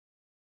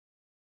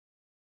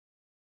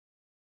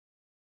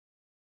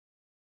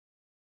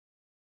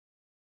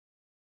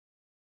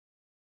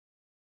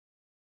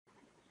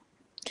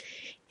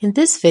In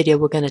this video,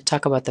 we're going to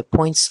talk about the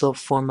point-slope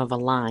form of a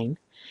line.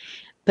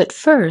 But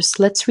first,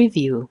 let's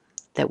review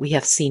that we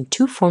have seen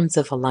two forms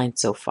of a line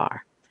so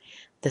far.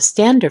 The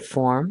standard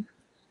form,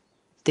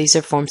 these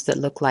are forms that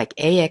look like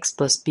ax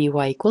plus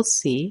by equals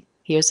c.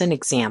 Here's an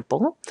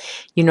example.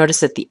 You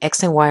notice that the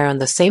x and y are on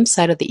the same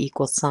side of the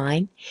equal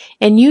sign,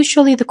 and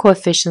usually the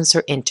coefficients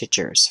are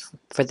integers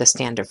for the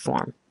standard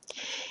form.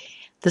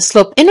 The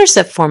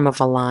slope-intercept form of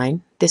a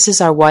line, this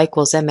is our y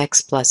equals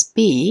mx plus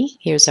b.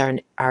 Here's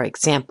our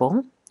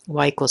example,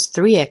 y equals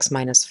 3x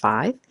minus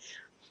 5.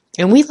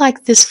 And we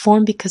like this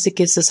form because it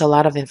gives us a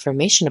lot of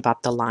information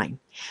about the line.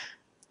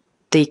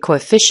 The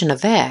coefficient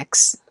of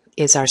x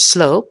is our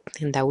slope,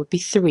 and that would be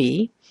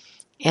 3.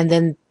 And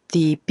then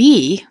the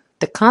b,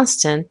 the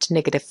constant,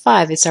 negative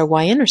 5, is our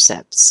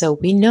y-intercept. So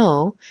we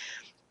know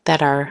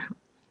that our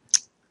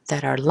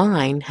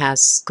line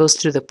goes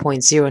through the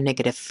point 0,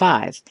 negative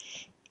 5.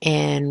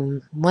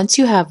 And once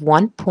you have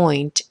one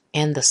point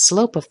and the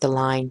slope of the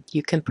line,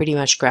 you can pretty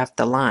much graph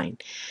the line.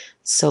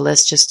 So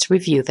let's just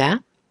review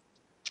that.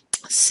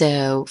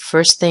 So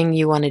first thing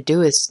you want to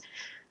do is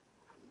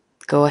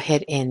go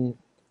ahead and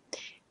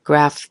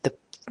graph the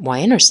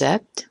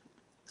y-intercept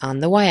on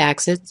the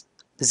y-axis,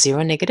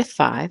 0, negative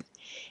 5.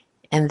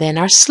 And then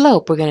our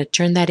slope, we're going to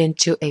turn that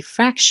into a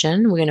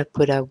fraction. We're going to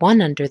put a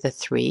 1 under the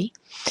 3.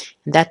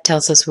 And that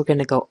tells us we're going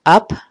to go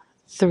up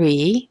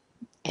 3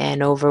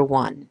 and over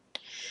 1.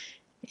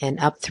 And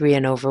up 3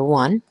 and over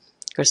 1.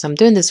 Of course, I'm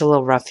doing this a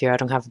little rough here. I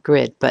don't have a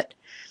grid, but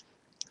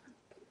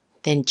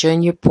then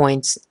join your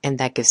points, and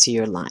that gives you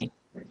your line.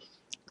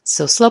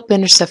 So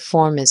slope-intercept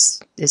form is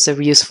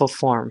a useful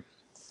form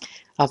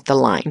of the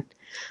line.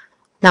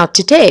 Now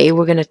today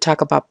we're going to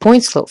talk about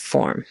point-slope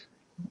form.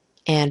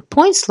 And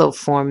point-slope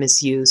form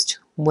is used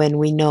when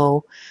we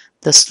know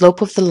the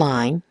slope of the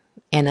line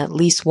and at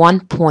least one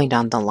point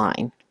on the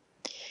line.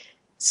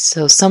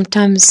 So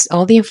sometimes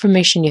all the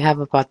information you have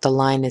about the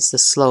line is the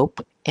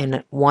slope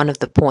and one of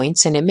the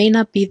points, and it may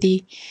not be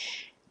the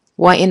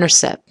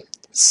y-intercept.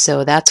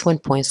 So that's when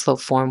point-slope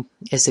form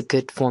is a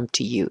good form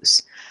to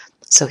use.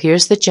 So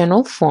here's the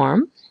general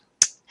form.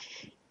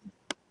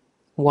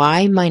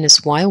 Y minus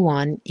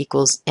y1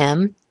 equals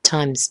m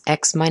times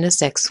x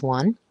minus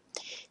x1.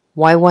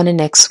 y1 and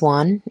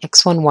x1,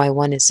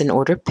 y1 is an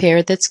ordered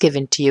pair that's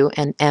given to you,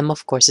 and m,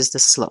 of course, is the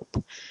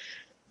slope.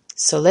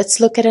 So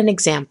let's look at an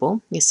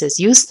example. It says,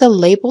 use the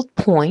labeled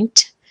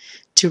point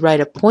to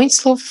write a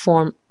point-slope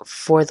form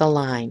for the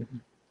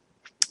line.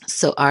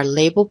 So our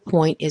labeled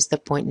point is the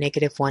point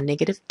negative 1,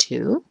 negative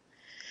 2.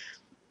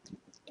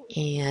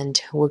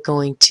 And we're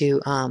going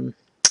to,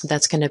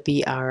 that's going to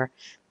be our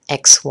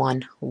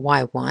x1,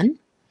 y1.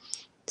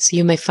 So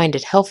you may find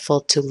it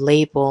helpful to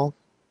label,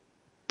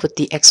 put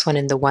the x1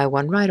 and the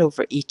y1 right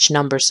over each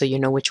number so you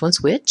know which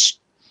one's which.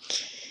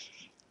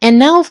 And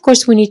now, of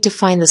course, we need to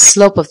find the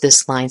slope of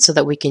this line so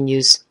that we can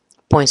use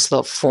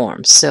point-slope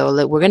form.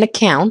 So we're going to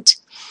count.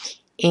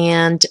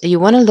 And you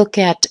want to look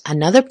at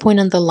another point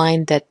on the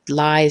line that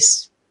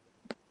lies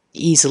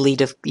easy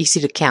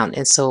to count.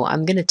 And so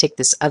I'm going to take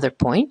this other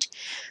point,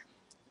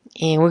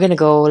 and we're going to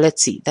go,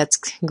 let's see,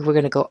 we're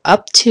going to go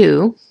up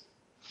 2,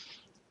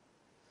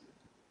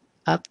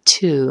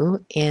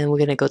 and we're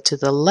going to go to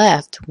the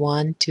left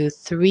 1, 2,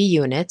 3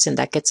 units, and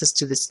that gets us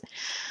to this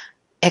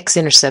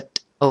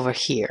x-intercept over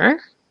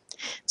here.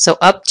 So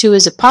up 2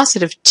 is a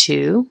positive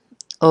 2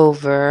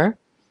 over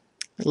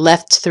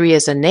left 3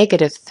 is a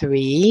negative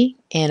 3,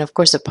 and of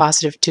course a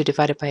positive 2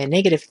 divided by a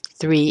negative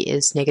 3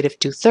 is negative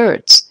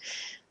 2/3.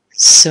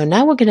 So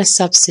now we're going to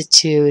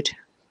substitute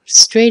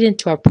straight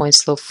into our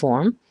point-slope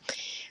form.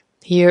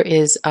 Here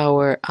is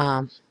our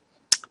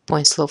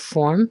point-slope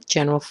form,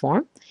 general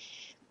form.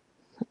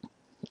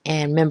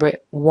 And remember,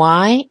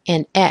 y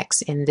and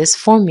x in this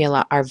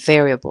formula are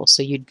variables,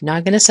 so you're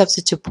not going to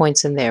substitute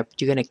points in there,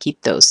 but you're going to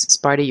keep those as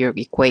part of your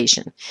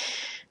equation.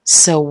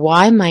 So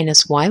y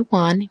minus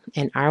y1,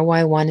 and our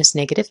y1 is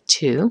negative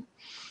 2,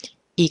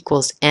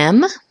 equals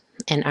m,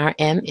 and our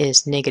m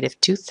is negative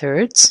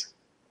 2/3,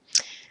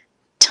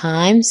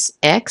 times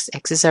x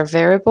is our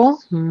variable,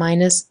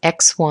 minus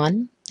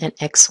x1, and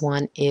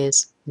x1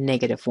 is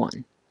negative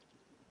 1.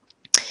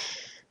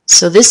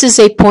 So this is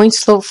a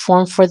point-slope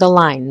form for the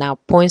line. Now,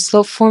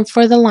 point-slope form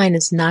for the line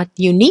is not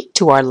unique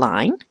to our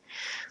line,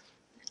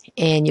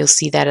 and you'll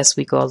see that as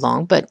we go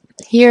along. But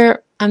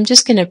here, I'm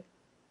just going to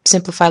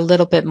simplify a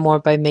little bit more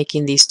by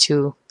making these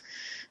two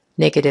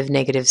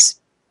negatives,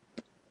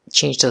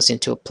 change those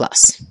into a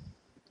plus.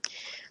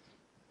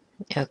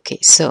 Okay,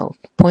 so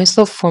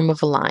point-slope form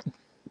of a line.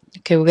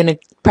 Okay, we're going to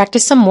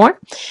practice some more.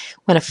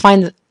 We're going to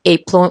find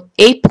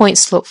a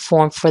point-slope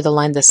form for the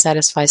line that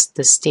satisfies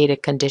the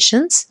stated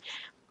conditions.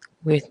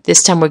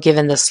 This time we're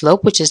given the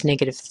slope, which is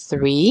negative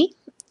 3,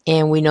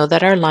 and we know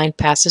that our line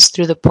passes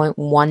through the point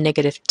 1,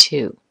 negative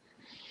 2.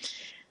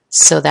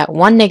 So that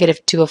 1,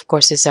 negative 2, of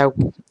course, is our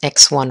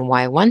x1,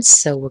 y1,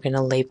 so we're going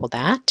to label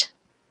that.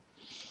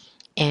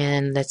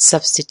 And let's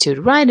substitute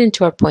right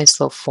into our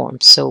point-slope form.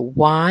 So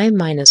y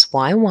minus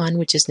y1,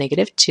 which is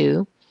negative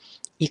 2,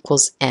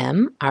 equals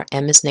m. Our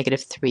m is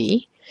negative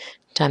 3,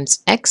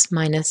 times x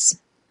minus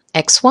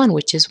x1,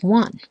 which is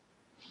 1.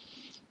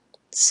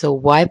 So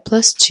y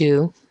plus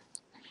 2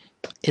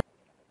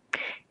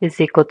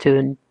 is equal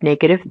to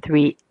negative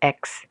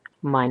 3x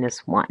minus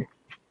 1.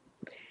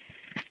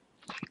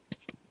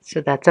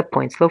 So that's a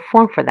point slope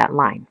form for that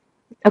line.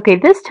 Okay,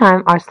 this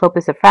time our slope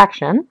is a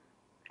fraction.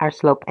 Our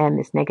slope m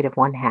is negative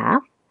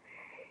 1/2.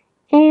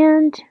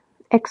 And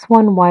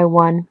x1,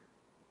 y1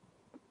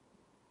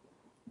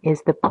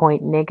 is the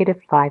point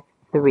negative 5,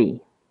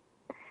 3.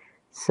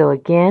 So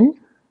again,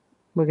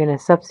 we're going to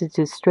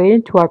substitute straight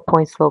into our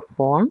point slope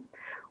form.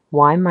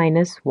 Y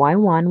minus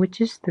y1,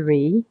 which is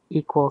 3,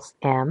 equals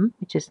m,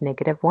 which is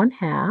negative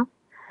 1/2,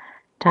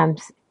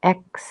 times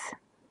x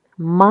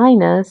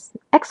minus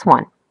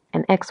x1.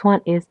 And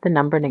x1 is the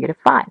number negative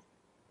 5.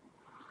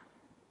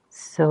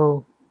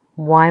 So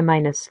y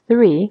minus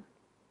 3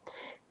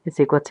 is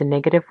equal to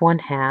negative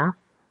 1/2.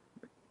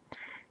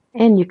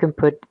 And you can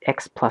put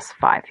x plus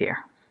 5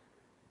 here.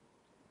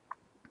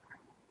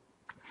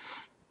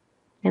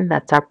 And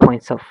that's our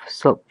point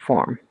slope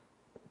form.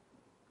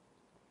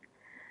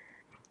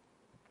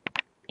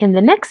 In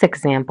the next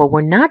example,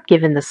 we're not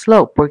given the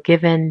slope. We're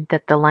given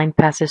that the line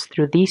passes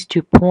through these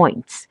 2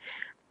 points,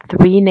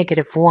 3,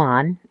 negative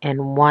 1,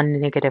 and 1,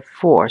 negative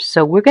 4.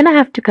 So we're going to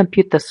have to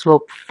compute the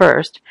slope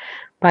first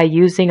by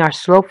using our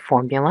slope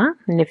formula.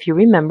 And if you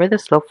remember, the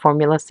slope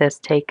formula says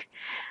take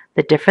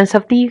the difference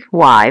of the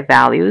y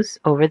values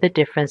over the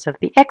difference of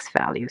the x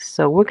values.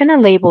 So we're going to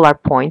label our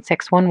points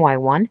x1,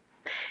 y1,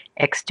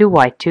 x2,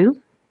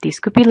 y2. These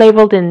could be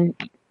labeled in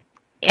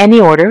any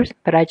order,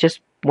 but I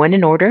just went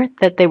in order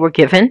that they were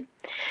given.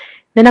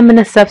 Then I'm going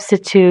to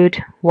substitute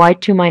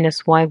y2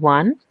 minus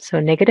y1, so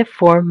negative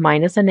 4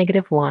 minus a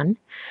negative 1,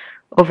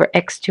 over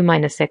x2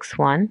 minus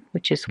x1,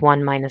 which is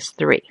 1 minus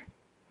 3.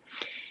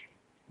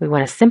 We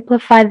want to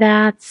simplify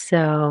that,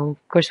 so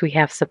of course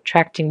we're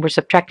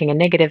subtracting a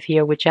negative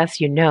here, which,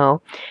 as you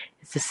know,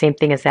 is the same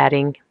thing as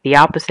adding the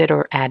opposite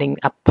or adding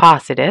a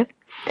positive.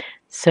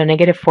 So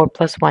negative 4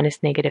 plus 1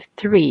 is negative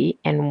 3,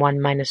 and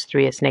 1 minus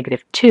 3 is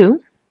negative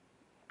 2.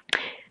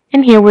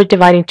 And here we're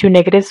dividing 2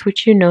 negatives,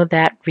 which you know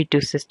that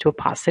reduces to a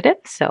positive.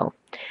 So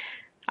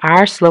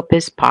our slope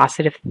is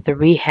positive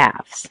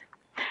 3/2.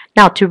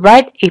 Now, to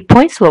write a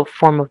point slope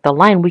form of the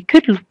line, we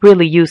could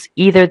really use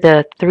either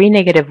the 3,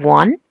 negative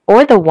 1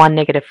 or the 1,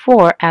 negative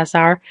 4 as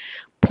our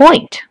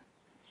point.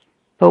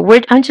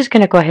 But I'm just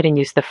going to go ahead and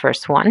use the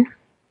first one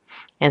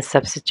and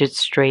substitute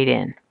straight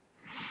in.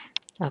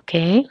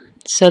 Okay,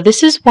 so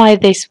this is why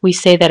we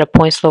say that a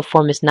point slope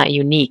form is not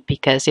unique,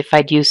 because if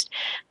I'd used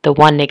the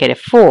 1, negative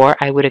 4,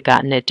 I would have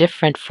gotten a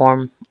different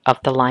form of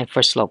the line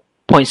for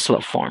point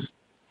slope form.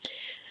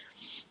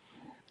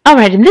 All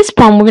right, in this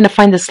problem, we're going to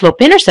find the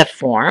slope-intercept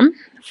form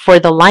for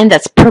the line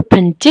that's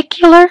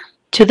perpendicular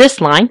to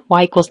this line,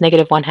 y equals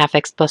negative 1/2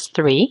 x plus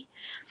 3,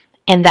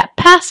 and that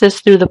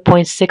passes through the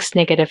point 6,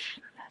 negative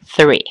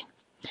 3.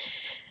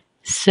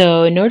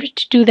 So in order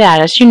to do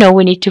that, as you know,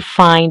 we need to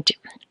find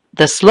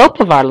the slope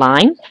of our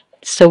line.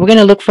 So we're going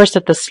to look first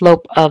at the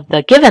slope of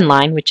the given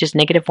line, which is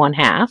negative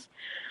 1/2.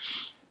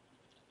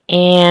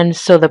 And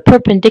so the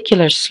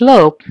perpendicular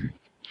slope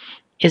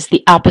is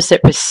the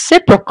opposite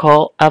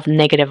reciprocal of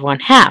negative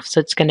 1/2. So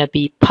it's going to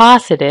be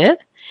positive.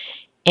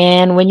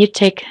 And when you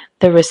take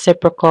the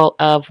reciprocal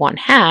of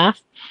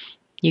 1/2,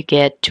 you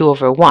get 2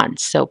 over 1.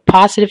 So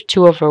positive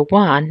 2 over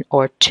 1,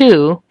 or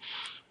 2,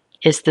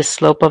 is the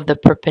slope of the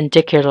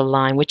perpendicular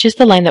line, which is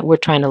the line that we're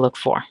trying to look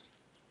for.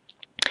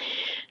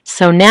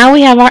 So now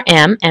we have our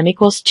m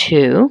equals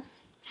 2,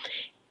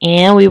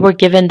 and we were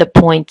given the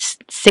points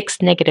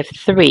 6, negative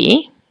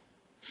 3.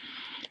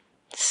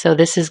 So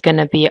this is going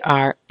to be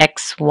our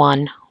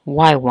x1,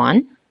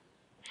 y1.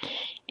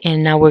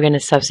 And now we're going to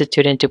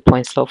substitute into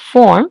point slope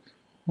form.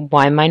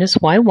 Y minus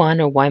y1,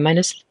 or y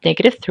minus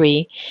negative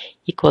 3,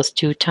 equals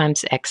 2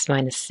 times x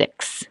minus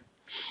 6.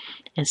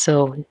 And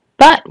so,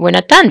 but we're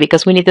not done,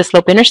 because we need the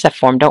slope-intercept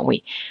form, don't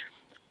we?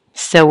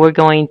 So we're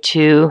going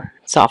to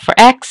solve for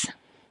x.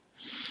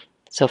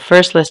 So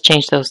first, let's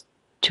change those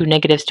 2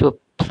 negatives to a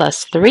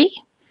plus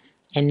 3.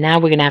 And now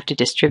we're going to have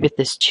to distribute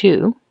this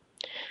 2.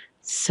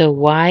 So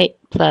y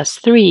plus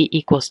 3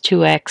 equals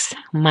 2x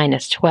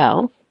minus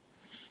 12.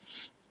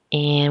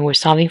 And we're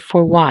solving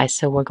for y,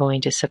 so we're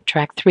going to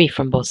subtract 3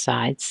 from both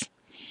sides.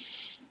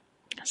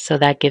 So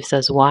that gives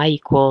us y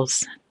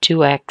equals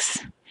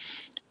 2x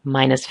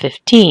minus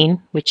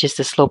 15, which is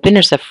the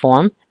slope-intercept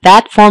form.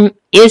 That form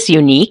is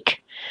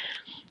unique.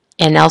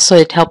 And also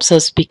it helps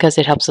us because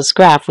it helps us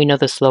graph. We know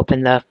the slope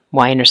and the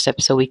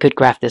y-intercept, so we could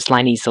graph this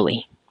line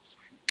easily.